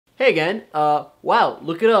Hey again. Wow,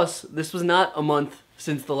 look at us. This was not a month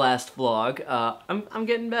since the last vlog. I'm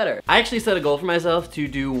getting better. I actually set a goal for myself to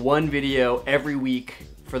do one video every week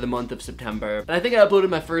for the month of September. And I think I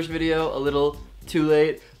uploaded my first video a little too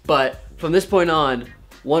late, but from this point on,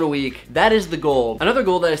 1 week, that is the goal. Another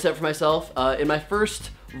goal that I set for myself in my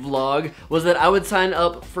first vlog was that I would sign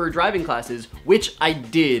up for driving classes, which I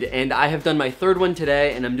did, and I have done my third one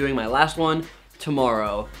today, and I'm doing my last one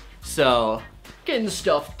tomorrow. So, getting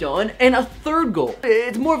stuff done. And a third goal,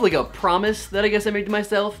 it's more of like a promise that I guess I made to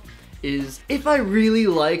myself, is if I really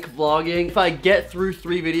like vlogging, if I get through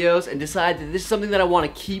 3 videos and decide that this is something that I want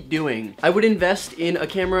to keep doing, I would invest in a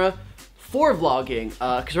camera for vlogging.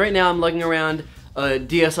 Because right now I'm lugging around a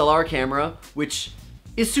DSLR camera, which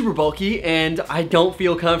is super bulky, and I don't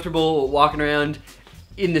feel comfortable walking around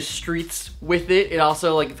in the streets with it. It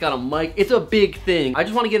also, like, it's got a mic. It's a big thing. I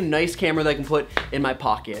just want to get a nice camera that I can put in my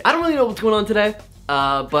pocket. I don't really know what's going on today,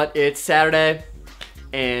 but it's Saturday,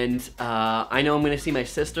 and I know I'm gonna see my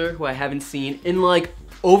sister, who I haven't seen in like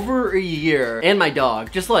over a year, and my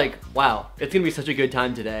dog. Just like, wow, it's gonna be such a good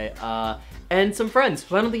time today. And some friends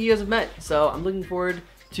who I don't think you guys have met, so I'm looking forward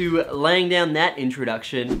to laying down that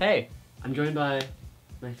introduction. Hey, I'm joined by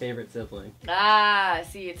my favorite sibling. Ah,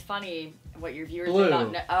 see, it's funny what your viewers Blue. do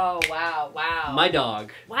not know. Oh, wow, wow. My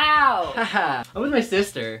dog. Wow. Haha. I'm with my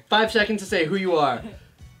sister. 5 seconds to say who you are.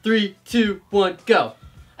 3, 2, 1, go.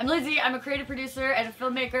 I'm Lizzie. I'm a creative producer and a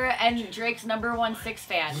filmmaker and Drake's #1 Six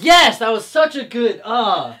fan. Yes, that was such a good,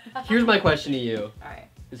 Here's my question to you. Alright.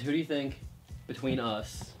 Is who do you think, between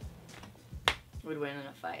us, Would win in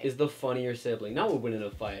a fight. is the funnier sibling? Not would win in a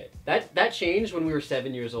fight. That changed when we were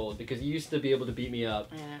 7 years old, because you used to be able to beat me up.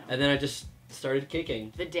 I know. And then I just started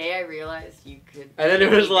kicking. The day I realized you could. And then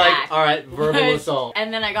it was like, alright, verbal assault.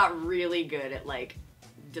 And then I got really good at like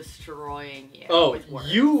destroying you. Oh, with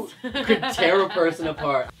words. you could tear a person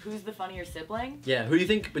apart. Who's the funnier sibling? Yeah, who do you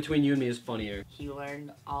think between you and me is funnier? He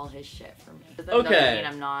learned all his shit from me. That Okay. doesn't mean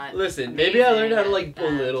I'm not. Listen, maybe I learned how to amazing like at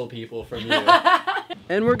that. belittle people from you.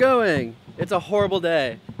 And we're going. It's a horrible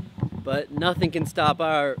day, but nothing can stop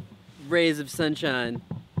our rays of sunshine.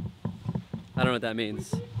 I don't know what that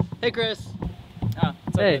means. Hey, Chris. Oh,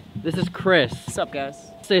 it's Hey, okay. this is Chris. What's up, guys?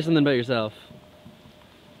 Say something about yourself.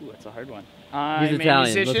 Ooh, that's a hard one. He's I'm Italian. a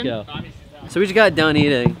Let's musician. go. So we just got done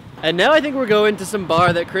eating, and now I think we're going to some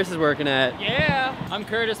bar that Chris is working at. Yeah, I'm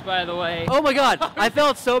Curtis, by the way. Oh my God, I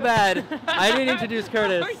felt so bad. I didn't introduce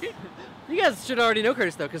Curtis. You guys should already know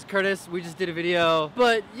Curtis though, because Curtis, we just did a video.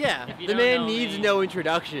 But yeah, If you the don't man know needs me. no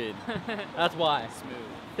introduction. That's why. Smooth.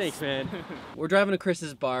 Thanks, man. We're driving to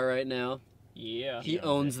Chris's bar right now. Yeah. He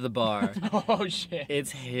owns the bar. Oh shit.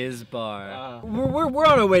 It's his bar. Wow. We're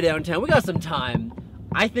on our way downtown. We got some time.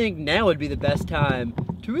 I think now would be the best time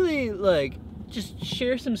to really like just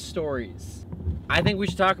share some stories. I think we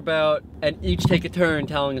should talk about and each take a turn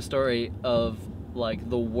telling a story of like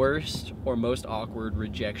the worst or most awkward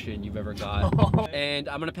rejection you've ever got. And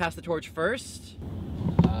I'm gonna pass the torch first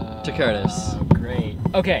to Curtis. Great.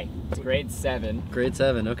 Okay. Grade 7. Grade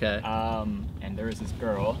 7, okay. And there was this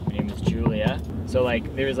girl. Her name was Julia. So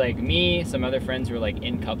like, there was like me, some other friends who were like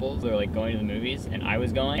in couples. They were like going to the movies, and I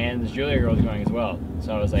was going, and this Julia girl was going as well.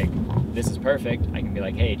 So I was like, this is perfect. I can be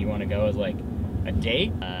like, hey, do you want to go as like a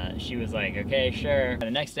date? She was like, okay, sure.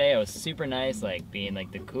 The next day I was super nice, like being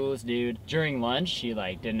like the coolest dude. During lunch, she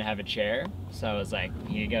like didn't have a chair, so I was like,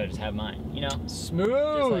 here you go, just have mine, you know? Smooth.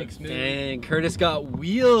 Just like smooth. Dang, Curtis got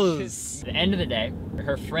wheels. At the end of the day,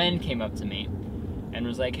 her friend came up to me and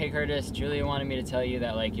was like, hey Curtis, Julia wanted me to tell you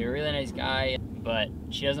that like you're a really nice guy, but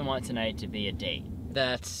she doesn't want tonight to be a date.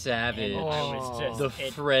 That's savage. And I was just, The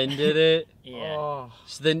friend did it. Yeah.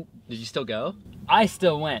 So then, did you still go? I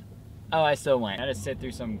still went. Oh, I still went. I had to sit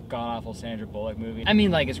through some god-awful Sandra Bullock movie. I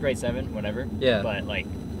mean, like, it's grade 7, whatever. Yeah. But, like,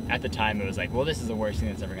 at the time, it was like, well, this is the worst thing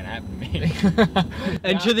that's ever gonna happen to me.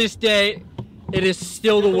 And to this day, it is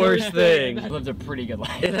still the worst thing. I lived a pretty good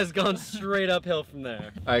life. It has gone straight uphill from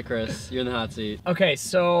there. All right, Chris, you're in the hot seat. Okay,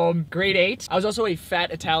 so grade 8. I was also a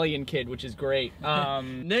fat Italian kid, which is great. No,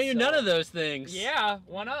 you're none of those things. Yeah,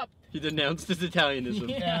 one up. He denounced his Italianism.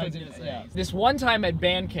 Yeah, I was gonna say. Yeah. This one time at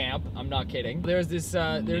band camp, I'm not kidding. There's this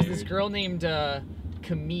girl named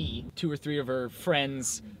Camille. 2 or 3 of her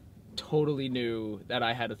friends totally knew that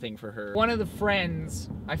I had a thing for her. One of the friends,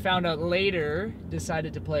 I found out later,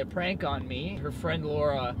 decided to play a prank on me. Her friend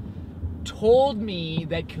Laura told me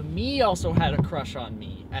that Camille also had a crush on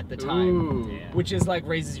me at the time. Ooh. Yeah. Which is like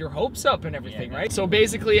raises your hopes up and everything, Yeah, right? So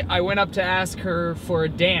basically I went up to ask her for a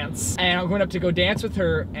dance, and I went up to go dance with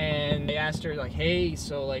her, and I asked her like, hey,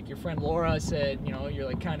 so like your friend Laura said, you know, you're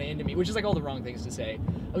like kind of into me, which is like all the wrong things to say.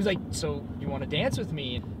 I was like, so you want to dance with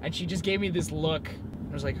me? And she just gave me this look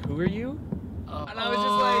I was like, "Who are you?" And I was just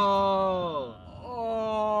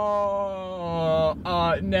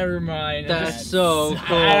like, never mind. That's so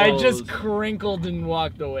cold. I just crinkled and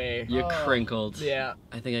walked away. You crinkled. Yeah.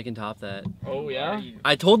 I think I can top that. Oh yeah.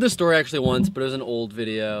 I told this story actually once, but it was an old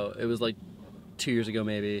video. It was like 2 years ago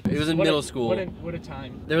maybe. It was in middle school. What a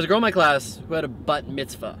time. There was a girl in my class who had a bat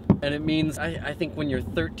mitzvah. And it means, I think when you're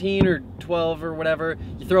 13 or 12 or whatever,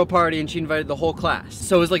 you throw a party, and she invited the whole class.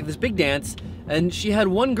 So it was like this big dance, and she had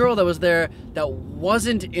one girl that was there that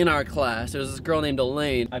wasn't in our class. There was this girl named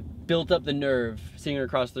Elaine. I built up the nerve seeing her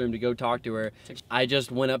across the room to go talk to her. I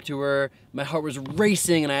just went up to her, my heart was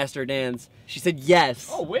racing, and I asked her to dance. She said yes.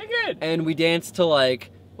 Oh, wicked. And we danced to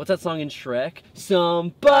like, what's that song in Shrek?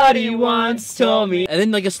 Somebody once told me. And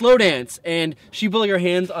then like a slow dance, and she put like her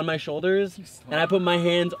hands on my shoulders, and I put my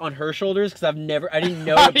hands on her shoulders because I didn't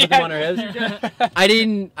know to put them on her hips. I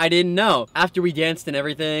didn't know. After we danced and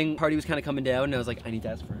everything, party was kind of coming down, and I was like, I need to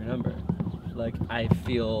ask for her number. Like, I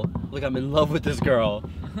feel like I'm in love with this girl.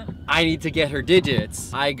 I need to get her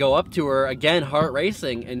digits. I go up to her, again, heart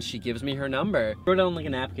racing, and she gives me her number. Wrote it on like a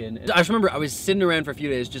napkin. I just remember I was sitting around for a few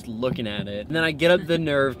days just looking at it. And then I get up the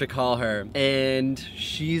nerve to call her, and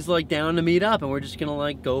she's like down to meet up, and we're just gonna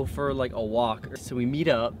like go for like a walk. So we meet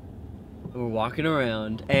up, and we're walking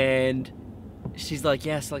around, and she's like,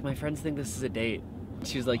 yes, like my friends think this is a date.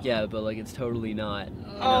 She was like, yeah, but like it's totally not. And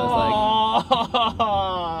I was like,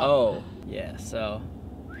 oh, yeah, so.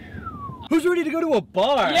 Who's ready to go to a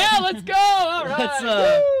bar? Yeah, let's go. All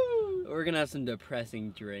right. We're gonna have some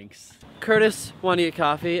depressing drinks. Curtis wanted to get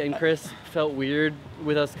coffee, and Chris felt weird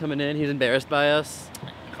with us coming in. He's embarrassed by us.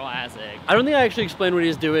 Classic. I don't think I actually explained what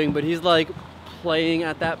he's doing, but he's like playing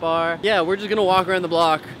at that bar. Yeah, we're just gonna walk around the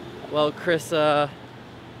block while Chris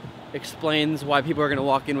explains why people are gonna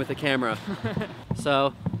walk in with a camera.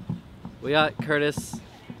 So, we got Curtis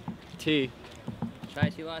tea. Chai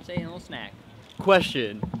tea latte and a little snack.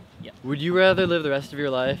 Question. Yep. Would you rather live the rest of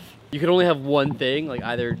your life? You could only have one thing, like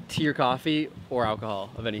either tea or coffee or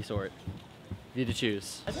alcohol of any sort. If you had to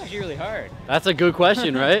choose. That's actually really hard. That's a good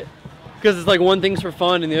question, right? Because it's like one thing's for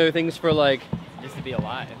fun and the other thing's for like... Just to be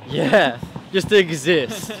alive. Yeah, just to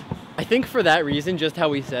exist. I think for that reason, just how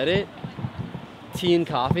we said it, tea and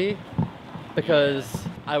coffee, because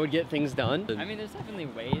I would get things done. I mean, there's definitely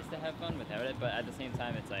ways to have fun without it, but at the same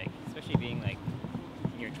time, it's like, especially being like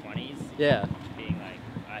in your 20s. Yeah. Being like,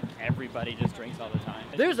 everybody just drinks all the time.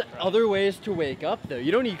 There's other ways to wake up though.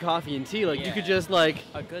 You don't need coffee and tea. Like you could just like...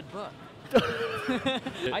 A good book.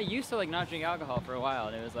 I used to like not drink alcohol for a while,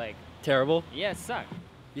 and it was like... Terrible? Yeah, it sucked.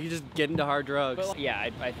 You could just get into hard drugs. But, yeah,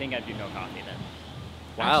 I think I'd do no coffee then.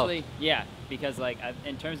 Wow. Actually, yeah, because like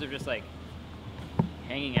in terms of just like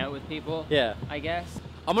hanging out with people, Yeah. I guess.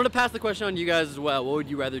 I'm gonna pass the question on to you guys as well. What would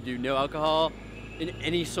you rather do? No alcohol in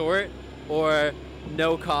any sort, or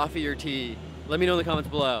no coffee or tea? Let me know in the comments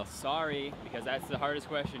below. Sorry, because that's the hardest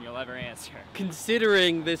question you'll ever answer.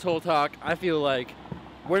 Considering this whole talk, I feel like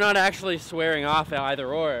we're not actually swearing off either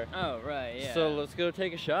or. Oh, right, yeah. So let's go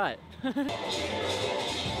take a shot.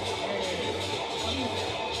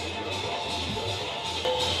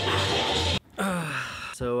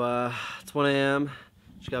 So it's 1 a.m.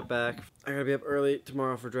 Just got back. I gotta be up early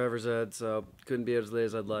tomorrow for driver's ed, so couldn't be out as late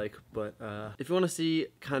as I'd like. But if you want to see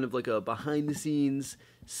kind of like a behind the scenes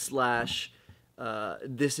slash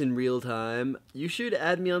this in real time, you should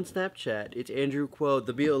add me on Snapchat. It's Andrew Quo.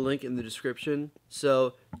 There'll be a link in the description.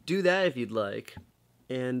 So do that if you'd like.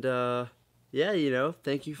 And yeah, you know,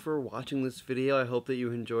 thank you for watching this video. I hope that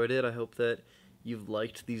you enjoyed it. I hope that you've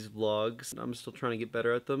liked these vlogs. I'm still trying to get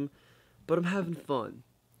better at them, but I'm having fun,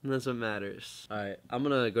 and that's what matters. Alright, I'm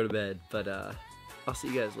gonna go to bed, but I'll see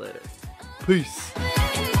you guys later. Peace!